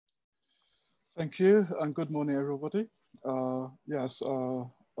Thank you and good morning, everybody. Yes,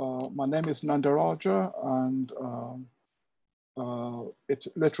 my name is Nandaraja and it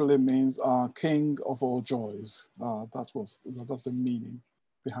literally means King of all joys. That's the meaning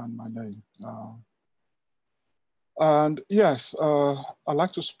behind my name. And yes, I'd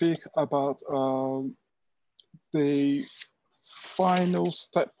like to speak about the final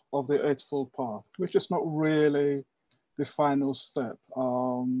step of the Eightfold Path, which is not really the final step.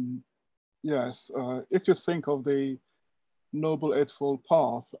 Yes, if you think of the Noble Eightfold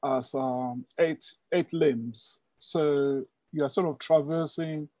Path as eight limbs. So you're sort of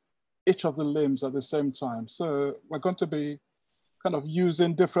traversing each of the limbs at the same time. So we're going to be kind of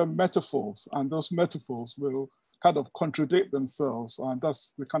using different metaphors, and those metaphors will kind of contradict themselves. And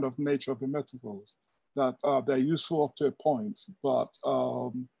that's the kind of nature of the metaphors, that they're useful up to a point, but uh,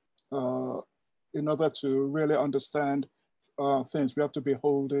 in order to really understand things, we have to be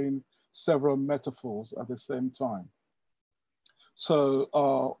holding several metaphors at the same time.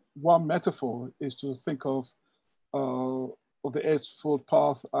 So one metaphor is to think of the Eightfold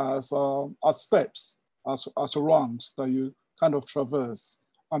Path as steps, as rungs that you kind of traverse.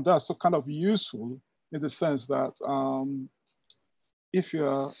 And that's so kind of useful in the sense that if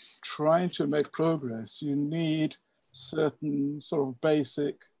you're trying to make progress, you need certain sort of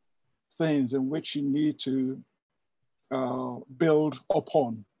basic things in which you need to build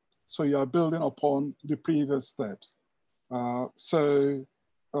upon. So you're building upon the previous steps. So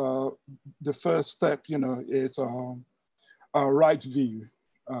the first step, is a right view,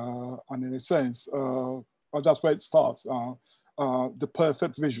 and in a sense, well, that's where it starts. The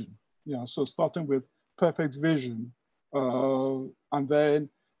perfect vision. So starting with perfect vision, and then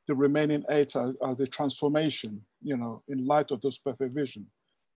the remaining eight are the transformation. In light of those perfect vision.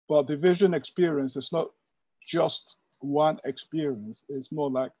 But the vision experience is not just one experience; it's more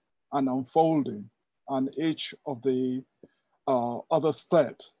like an unfolding, and each of the other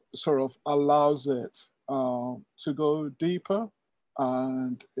step sort of allows it to go deeper,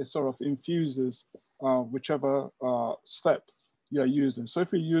 and it sort of infuses whichever step you're using. So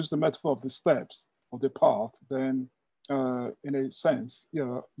if you use the metaphor of the steps of the path, then in a sense,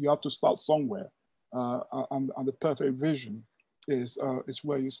 you have to start somewhere, and the perfect vision is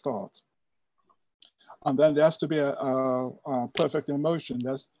where you start. And then there has to be a perfect emotion.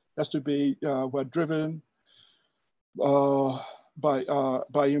 There's to be we're driven uh,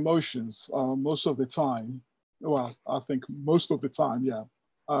 by emotions most of the time. Well, I think most of the time, yeah.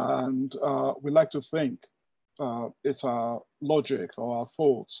 And we like to think it's our logic or our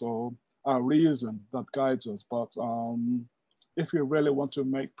thoughts or our reason that guides us. But if you really want to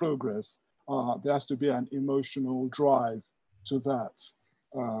make progress, there has to be an emotional drive to that.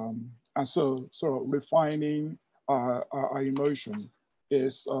 And so, sort of refining our emotion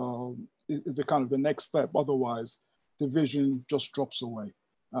is the kind of the next step. Otherwise, the vision just drops away,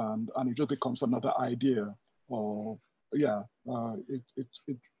 and it just becomes another idea, or yeah,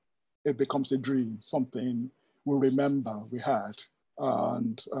 it becomes a dream, something we remember we had,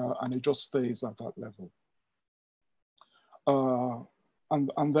 and it just stays at that level. Uh,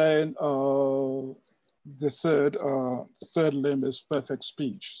 and then the third limb is perfect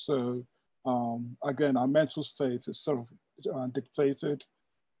speech. So again, our mental state is sort of dictated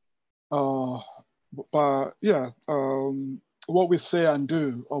uh, but yeah, what we say and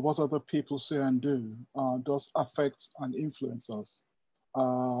do, or what other people say and do, does affect and influence us.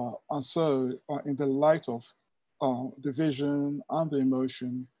 And so, in the light of the vision and the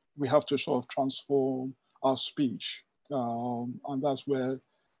emotion, we have to sort of transform our speech, and that's where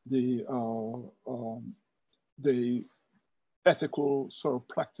the the ethical sort of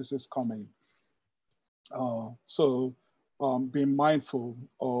practices come in. So being mindful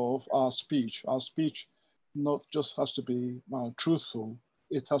of our speech. Our speech not just has to be truthful,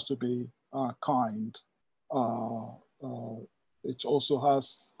 it has to be kind. Uh, uh, it also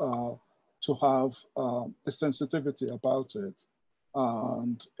has to have a sensitivity about it.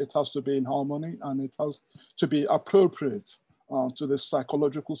 And it has to be in harmony, and it has to be appropriate to the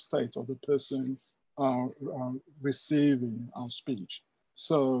psychological state of the person receiving our speech.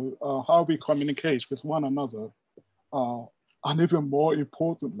 So how we communicate with one another, uh, and even more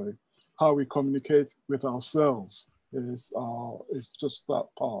importantly, how we communicate with ourselves is just that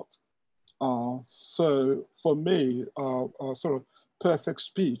part. So for me, sort of perfect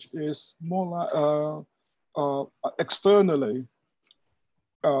speech is more like externally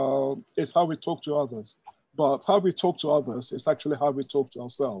is how we talk to others, but how we talk to others is actually how we talk to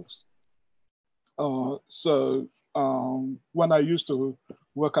ourselves. So when I used to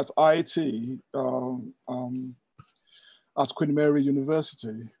work at IT, at Queen Mary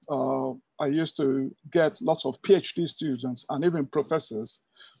University, I used to get lots of PhD students and even professors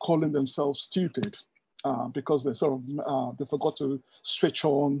calling themselves stupid because they sort of they forgot to switch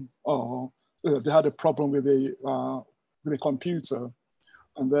on, or they had a problem with the computer,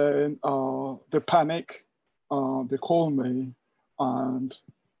 and then they panic, they call me, and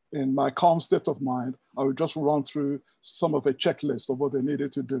in my calm state of mind, I would just run through some of a checklist of what they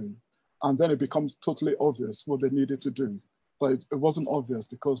needed to do. And then it becomes totally obvious what they needed to do. But it wasn't obvious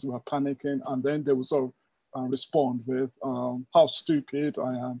because they were panicking, and then they would sort of respond with how stupid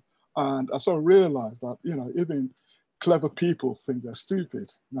I am. And I sort of realized that, you know, even clever people think they're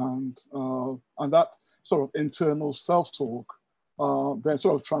stupid. And that sort of internal self-talk then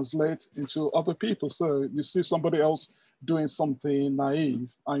sort of translate into other people. So you see somebody else doing something naive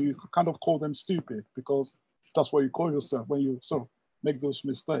and you kind of call them stupid because that's what you call yourself when you sort of make those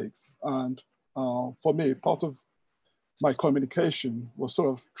mistakes. And for me, part of my communication was sort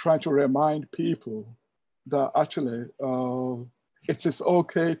of trying to remind people that actually it is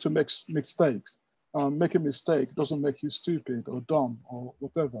okay to make mistakes. Make a mistake doesn't make you stupid or dumb or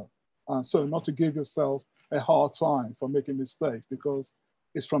whatever. So not to give yourself a hard time for making mistakes, because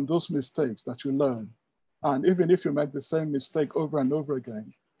it's from those mistakes that you learn. And even if you make the same mistake over and over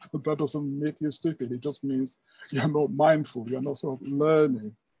again, that doesn't make you stupid. It just means you're not mindful. You're not sort of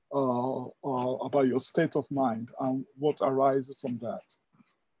learning about your state of mind and what arises from that.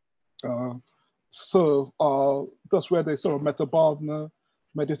 So that's where the sort of Metta-Bhavana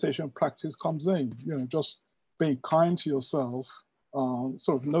meditation practice comes in. You know, just being kind to yourself,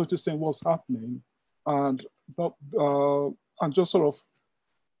 sort of noticing what's happening, and just sort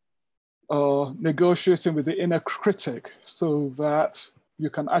of negotiating with the inner critic so that you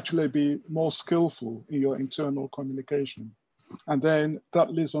can actually be more skillful in your internal communication. And then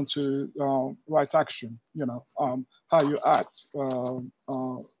that leads on to right action, you know, how you act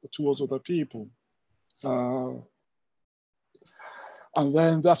towards other people. And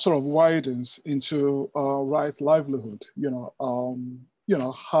then that sort of widens into right livelihood, you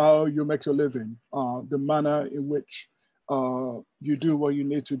know, how you make your living, the manner in which you do what you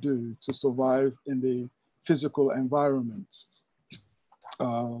need to do to survive in the physical environment.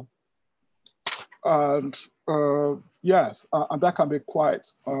 Yes, and that can be quite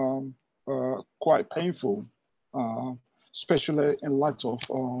painful, especially in light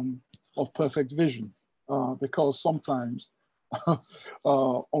of perfect vision, because sometimes,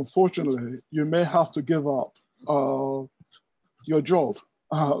 unfortunately, you may have to give up your job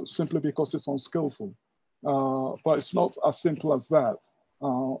simply because it's unskillful. But it's not as simple as that.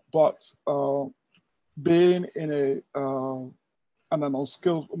 But being in an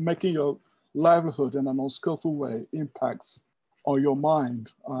unskillful, making your livelihood in an unskillful way impacts on your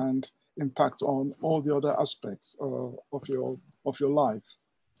mind and impacts on all the other aspects of your life.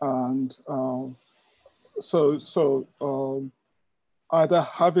 And so either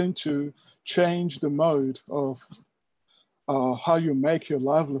having to change the mode of how you make your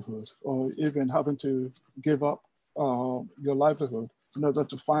livelihood, or even having to give up your livelihood in order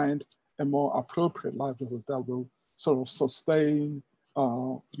to find a more appropriate livelihood that will sort of sustain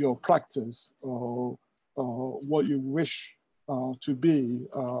your practice or what you wish to be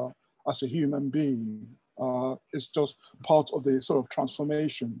as a human being. It's just part of the sort of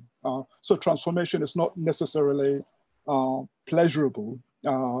transformation. So transformation is not necessarily pleasurable,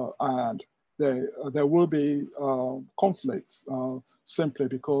 and there will be conflicts simply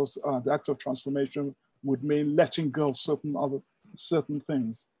because the act of transformation would mean letting go of certain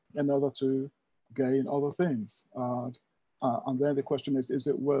things in order to gain other things. And then the question is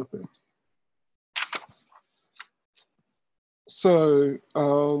it worth it? So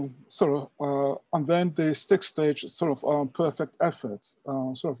and then the sixth stage, sort of perfect effort,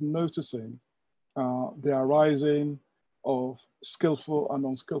 sort of noticing the arising of skillful and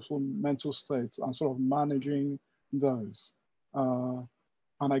unskillful mental states and sort of managing those. And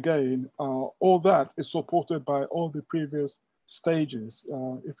again, all that is supported by all the previous stages,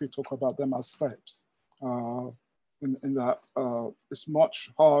 if we talk about them as steps. In that it's much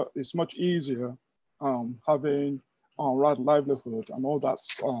easier having right livelihood and all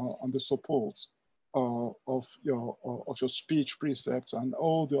that's on the support of your speech precepts and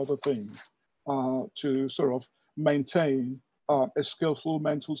all the other things to sort of maintain a skillful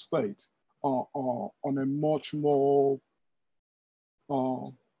mental state on a much more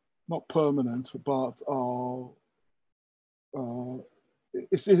not permanent, but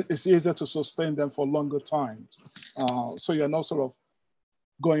it's easier to sustain them for longer times. So you're not sort of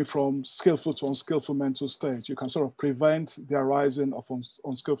going from skillful to unskillful mental state. You can sort of prevent the arising of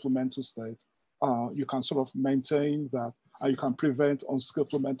unskillful mental state. You can sort of maintain that and you can prevent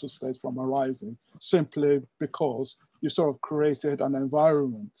unskillful mental states from arising simply because you sort of created an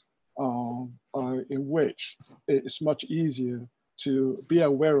environment in which it's much easier to be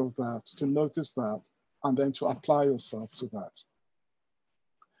aware of that, to notice that, and then to apply yourself to that.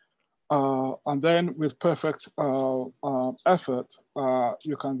 And then with perfect effort,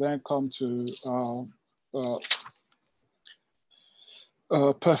 you can then come to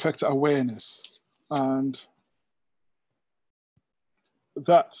perfect awareness. And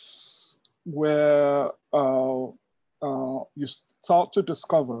that's where you start to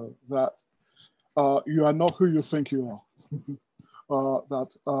discover that you are not who you think you are.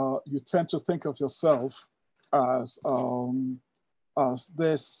 That you tend to think of yourself as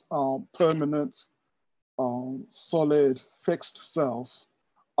this permanent, solid, fixed self,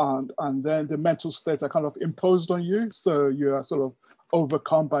 and then the mental states are kind of imposed on you. So you are sort of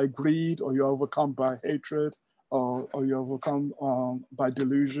overcome by greed, or you're overcome by hatred, or you're overcome by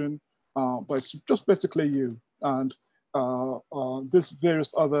delusion. But it's just basically you. And this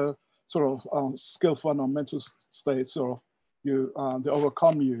various other sort of skillful and mental states, sort of they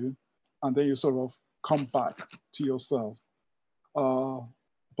overcome you, and then you sort of come back to yourself.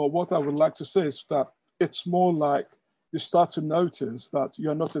 But what I would like to say is that it's more like you start to notice that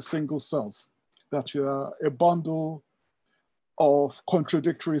you're not a single self, that you're a bundle of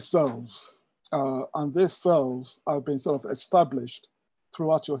contradictory selves. And these selves have been sort of established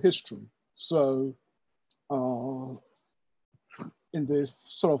throughout your history. So in the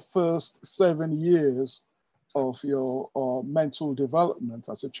sort of first 7 years of your mental development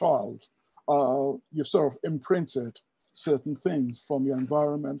as a child, you've sort of imprinted certain things from your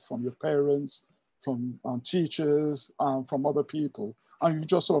environment, from your parents, from teachers, and from other people. And you've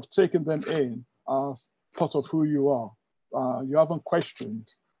just sort of taken them in as part of who you are. You haven't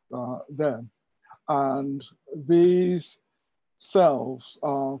questioned them. And these selves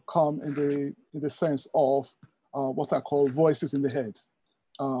come in the sense of what I call voices in the head.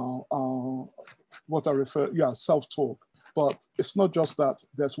 What I refer, self-talk. But it's not just that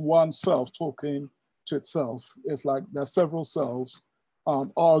there's one self talking to itself. It's like there's several selves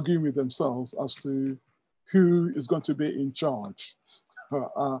arguing with themselves as to who is going to be in charge.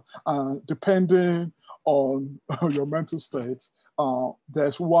 Depending on your mental state,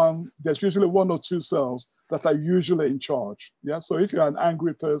 there's usually one or two selves that are usually in charge. Yeah. So if you're an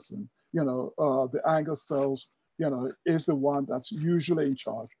angry person, the anger selves, is the one that's usually in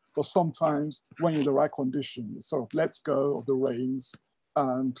charge. But sometimes when you're in the right condition, it sort of lets go of the reins,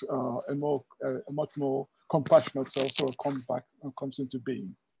 and a much more compassionate self sort of comes back and comes into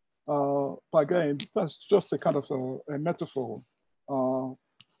being. But again, that's just a kind of a metaphor.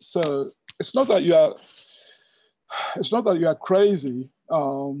 So it's not that you are crazy.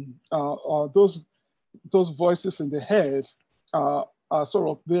 Those voices in the head are sort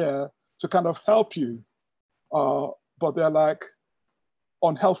of there to kind of help you, but they're like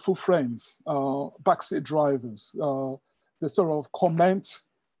unhelpful friends, backseat drivers. They sort of comment,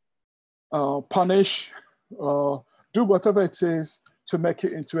 punish, do whatever it is to make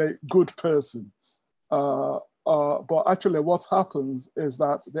you into a good person. But actually what happens is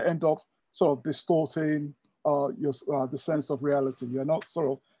that they end up sort of distorting the sense of reality. You're not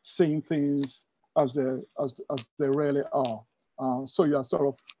sort of seeing things as they really are. So you're sort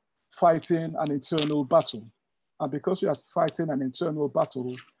of fighting an internal battle. And because you're fighting an internal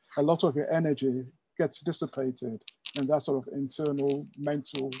battle, a lot of your energy gets dissipated in that sort of internal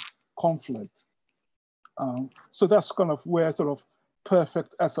mental conflict. So that's kind of where sort of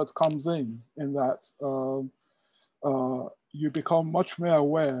perfect effort comes in that you become much more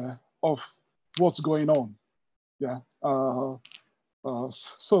aware of what's going on. Yeah.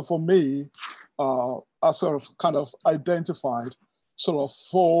 So for me, I sort of kind of identified sort of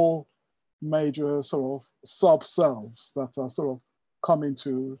 4 major sort of sub-selves that are sort of come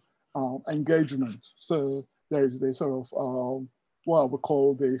into engagement. So there is the sort of what we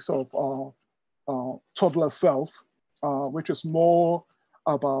call the sort of toddler self, which is more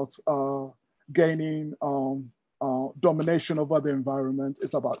about gaining domination over the environment.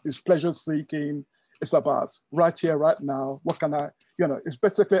 It's pleasure seeking. It's about right here, right now. What can I, it's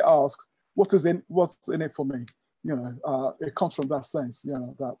basically asked, what's in it for me? It comes from that sense,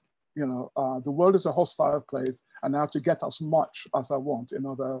 that, the world is a hostile place and I have to get as much as I want in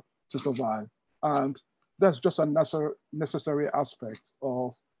order to survive. And that's just a necessary aspect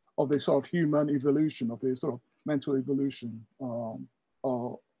of the sort of human evolution, of the sort of mental evolution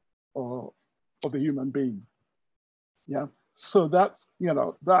of the human being. Yeah. So that's,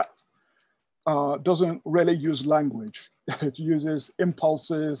 that doesn't really use language. It uses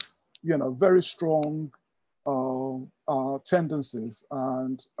impulses, very strong tendencies.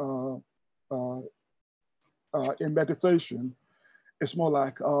 And in meditation, it's more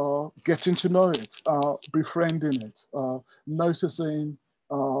like getting to know it, befriending it, noticing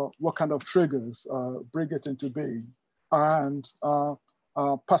what kind of triggers bring it into being, and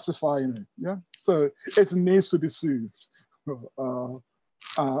pacifying it. Yeah, so it needs to be soothed,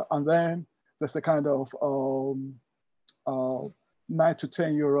 and then there's a kind of 9 to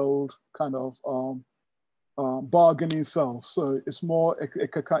 10-year-old kind of bargaining self. So it's more, it's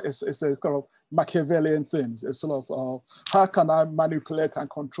a kind of Machiavellian thing. It's sort of how can I manipulate and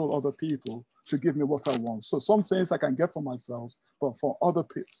control other people to give me what I want? So some things I can get for myself, but for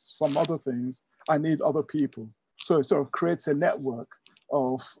some other things, I need other people. So it sort of creates a network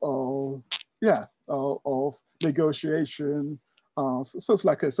of negotiation. So it's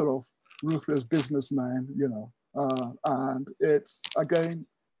like a sort of ruthless businessman, you know. And it's, again,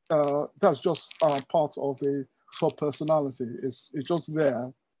 that's just part of the sub-personality. It's just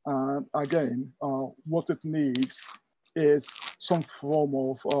there. And again, what it needs is some form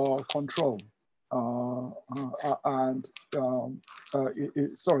of control.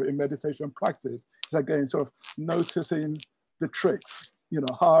 In meditation practice, it's again sort of noticing the tricks. You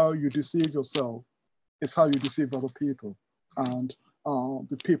know, how you deceive yourself is how you deceive other people. And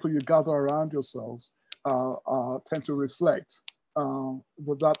the people you gather around yourselves tend to reflect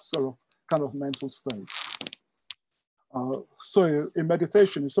that sort of kind of mental state. So in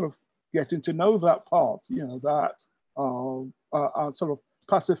meditation, it's sort of getting to know that part, you know, that sort of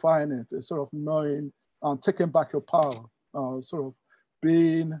pacifying it, is sort of knowing, taking back your power, sort of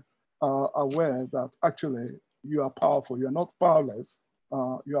being aware that actually you are powerful. You're not powerless.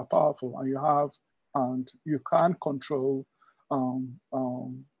 You are powerful, and you can control.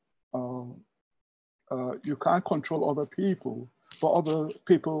 You can't control other people, but other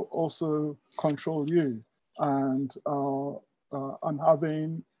people also control you. And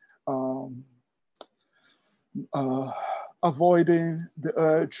having avoiding the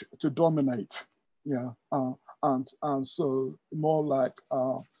urge to dominate, yeah, and so more like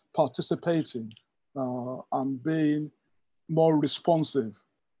participating and being more responsive,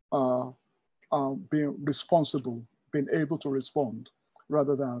 being responsible, being able to respond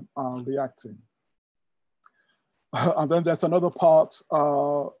rather than reacting. And then there's another part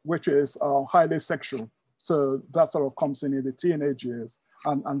which is highly sexual. So that sort of comes in the teenage years,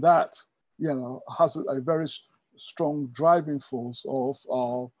 and that, you know, has a very strong driving force of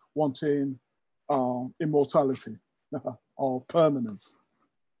wanting immortality or permanence,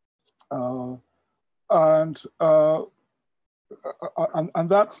 and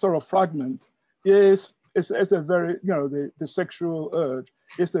that sort of fragment is a very, you know, the sexual urge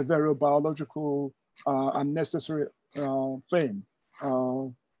is a very biological and necessary thing.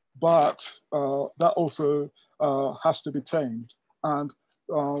 But that also has to be tamed. And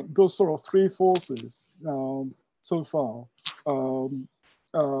those sort of three forces so far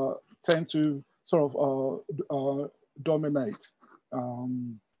tend to sort of dominate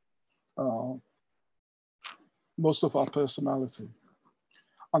most of our personality.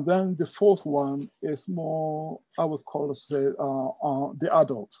 And then the fourth one is more, I would call it the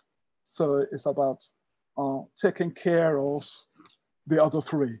adult. So it's about taking care of the other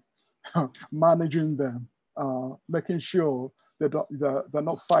three, managing them, making sure they're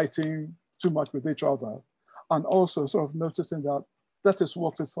not fighting too much with each other, and also sort of noticing that that is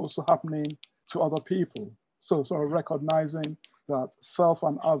what is also happening to other people. So sort of recognizing that self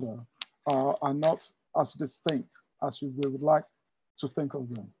and other are not as distinct as we would like to think of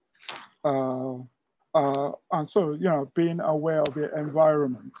them. And so, you know, being aware of the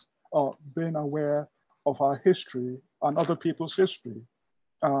environment, being aware of our history and other people's history.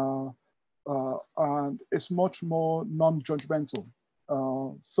 And it's much more non-judgmental.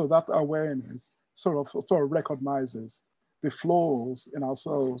 So that awareness sort of recognizes the flaws in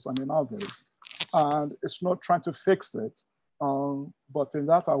ourselves and in others. And it's not trying to fix it, but in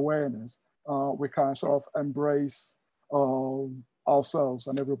that awareness, we can sort of embrace ourselves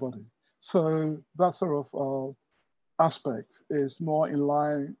and everybody. So that sort of aspect is more in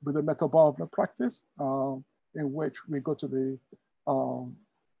line with the Metta Bhavana practice, in which we go to the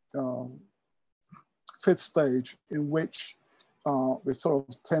fifth stage, in which we sort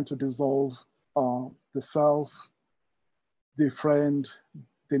of tend to dissolve the self, the friend,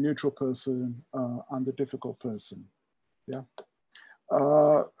 the neutral person, and the difficult person. Yeah.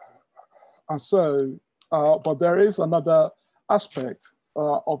 And so, but there is another aspect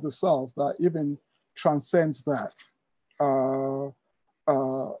of the self that even transcends that.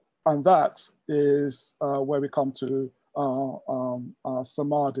 And that is where we come to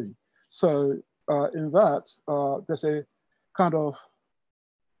samadhi. So in that, there's kind of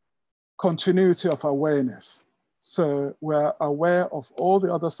continuity of awareness. So we're aware of all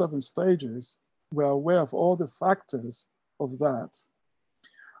the other 7 stages. We're aware of all the factors of that.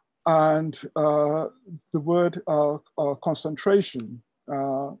 And the word concentration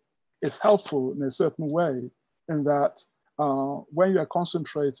is helpful in a certain way, in that when you're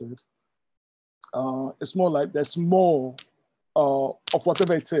concentrated, it's more like there's more of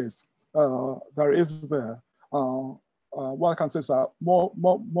whatever it is there is there. What I can say is that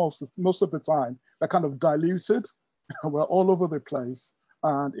most of the time, they're kind of diluted. We're all over the place.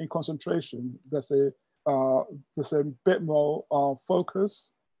 And in concentration, there's a bit more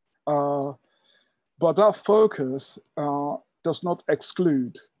focus. But that focus does not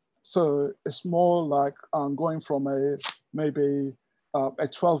exclude. So it's more like going from maybe a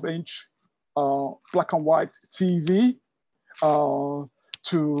 12-inch black and white TV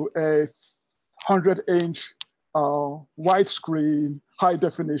to a 100-inch widescreen, high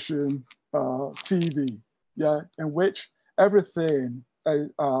definition TV, yeah, in which everything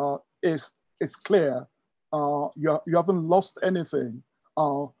is clear. You haven't lost anything,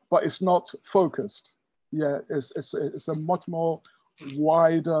 but it's not focused. Yeah, it's a much more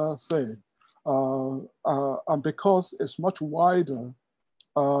wider thing, and because it's much wider,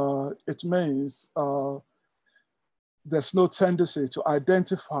 it means there's no tendency to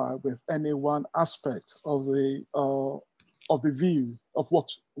identify with any one aspect of the view of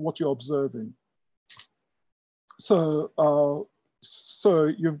what you're observing. So so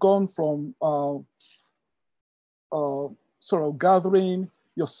you've gone from sort of gathering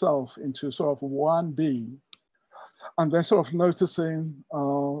yourself into sort of one being, and then sort of noticing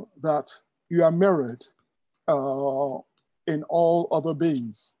that you are mirrored in all other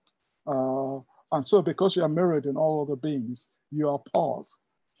beings. And so because you are mirrored in all other beings, you are part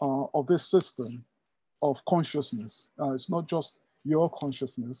of this system of consciousness. It's not just your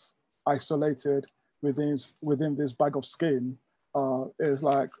consciousness isolated within this bag of skin. It's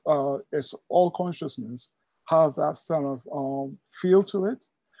like it's all consciousness have that sort of feel to it.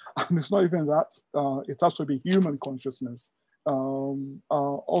 And it's not even that, it has to be human consciousness.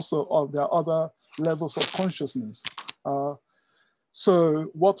 Also, there are other levels of consciousness. So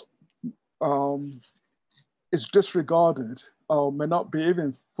what is disregarded or may not be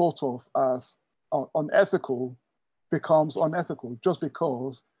even thought of as unethical becomes unethical just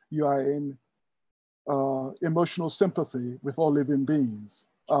because you are in emotional sympathy with all living beings.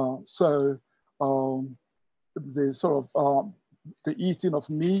 So the sort of the eating of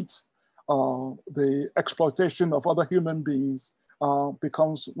meat, the exploitation of other human beings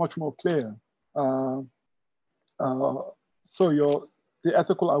becomes much more clear. So the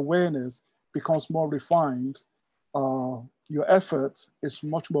ethical awareness becomes more refined. Your effort is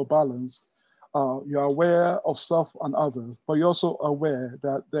much more balanced. You're aware of self and others, but you're also aware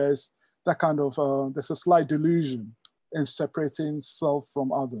that there's that kind of, there's a slight delusion in separating self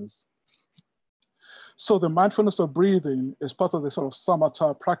from others. So the mindfulness of breathing is part of the sort of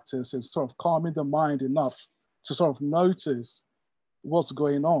samatha practice. It's sort of calming the mind enough to sort of notice what's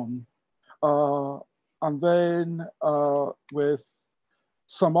going on. And then with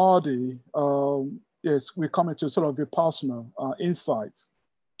samadhi, yes, we come into sort of vipassana insight,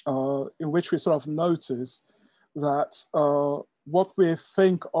 in which we sort of notice that what we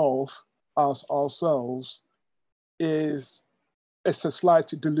think of as ourselves is a slight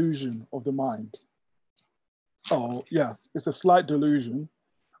delusion of the mind. Yeah, it's a slight delusion,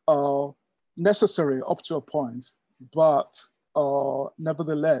 necessary up to a point, but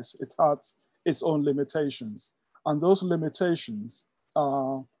nevertheless, it has its own limitations. And those limitations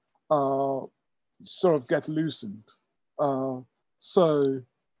sort of get loosened. So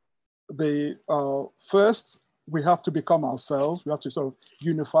the first, we have to become ourselves. We have to sort of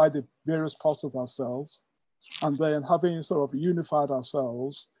unify the various parts of ourselves. And then having sort of unified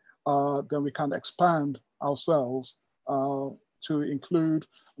ourselves, then we can expand ourselves to include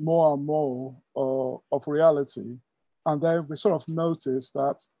more and more of reality. And then we sort of notice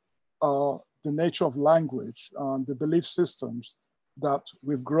that the nature of language and the belief systems that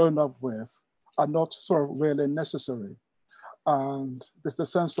we've grown up with are not sort of really necessary. And there's a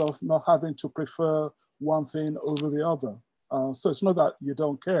sense of not having to prefer one thing over the other. So it's not that you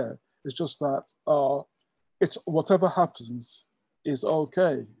don't care, it's just that it's whatever happens is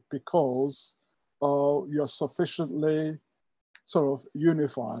okay because you're sufficiently sort of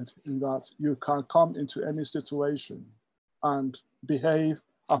unified in that you can come into any situation and behave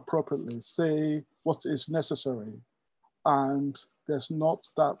appropriately, say what is necessary. And there's not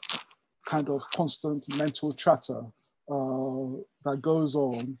that kind of constant mental chatter that goes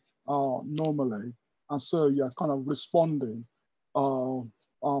on normally. And so you're kind of responding from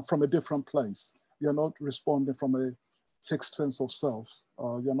a different place. You're not responding from a fixed sense of self.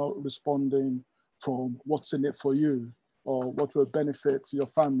 You're not responding from what's in it for you or what will benefit your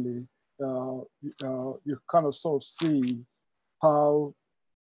family. You kind of sort of see how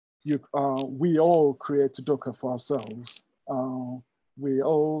we all create dukkha for ourselves. We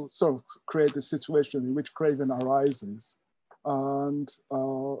all sort of create the situation in which craving arises, and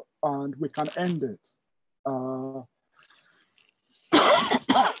we can end it.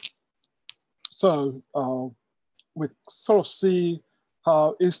 So we sort of see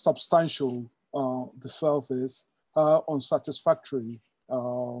how insubstantial the self is, how unsatisfactory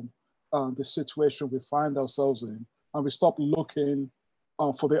the situation we find ourselves in, and we stop looking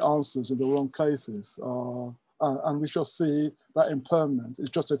for the answers in the wrong places. And we just see that impermanence is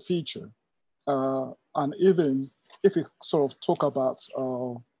just a feature. And even if we sort of talk about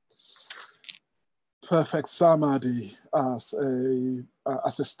perfect samadhi as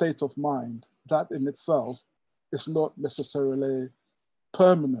a state of mind, that in itself is not necessarily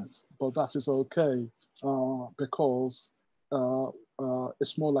permanent, but that is okay because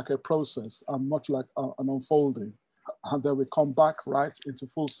it's more like a process and much like an unfolding. And then we come back right into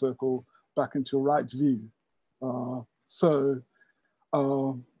full circle, back into right view. So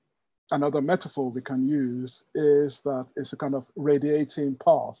another metaphor we can use is that it's a kind of radiating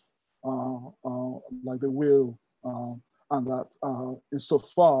path, like the wheel, and that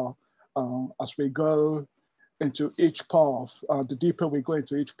insofar as we go into each path, the deeper we go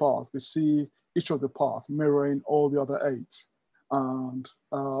into each path, we see each of the path mirroring all the other 8. And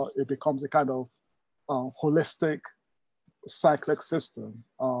it becomes a kind of holistic cyclic system,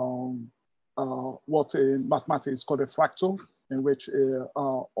 what in mathematics is called a fractal, in which the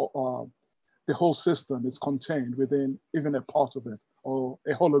whole system is contained within even a part of it, or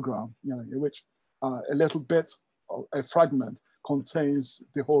a hologram, you know, in which a little bit, or a fragment contains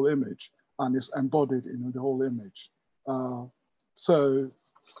the whole image and is embodied in the whole image. So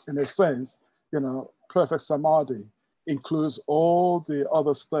in a sense, you know, perfect samadhi includes all the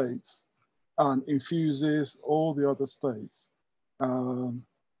other states and infuses all the other states.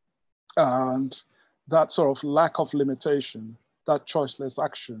 And that sort of lack of limitation, that choiceless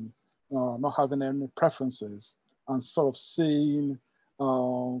action, not having any preferences, and sort of seeing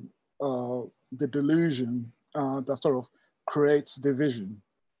the delusion that sort of creates division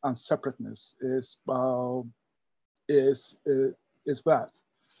and separateness is that.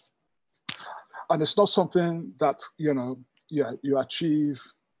 And it's not something that, you know, you achieve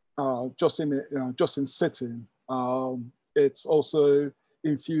just in sitting. It's also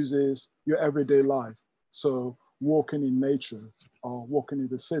infuses your everyday life. So walking in nature or walking in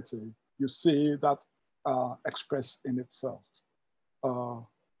the city, you see that expressed in itself. But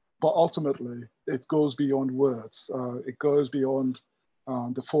ultimately, it goes beyond words. It goes beyond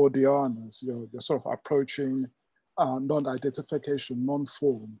the 4 dhyanas. You're sort of approaching non-identification,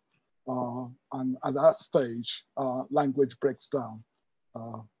 non-form. And at that stage, language breaks down.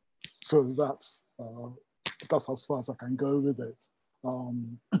 So that's as far as I can go with it.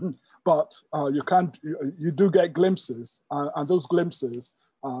 But you do get glimpses, and those glimpses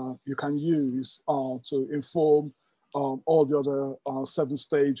you can use to inform all the other 7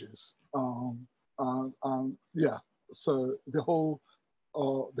 stages. Yeah, so the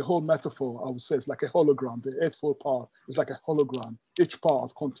whole metaphor, I would say, is like a hologram. The 8-fold path is like a hologram. Each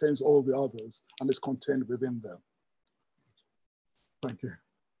path contains all the others and is contained within them. Thank you.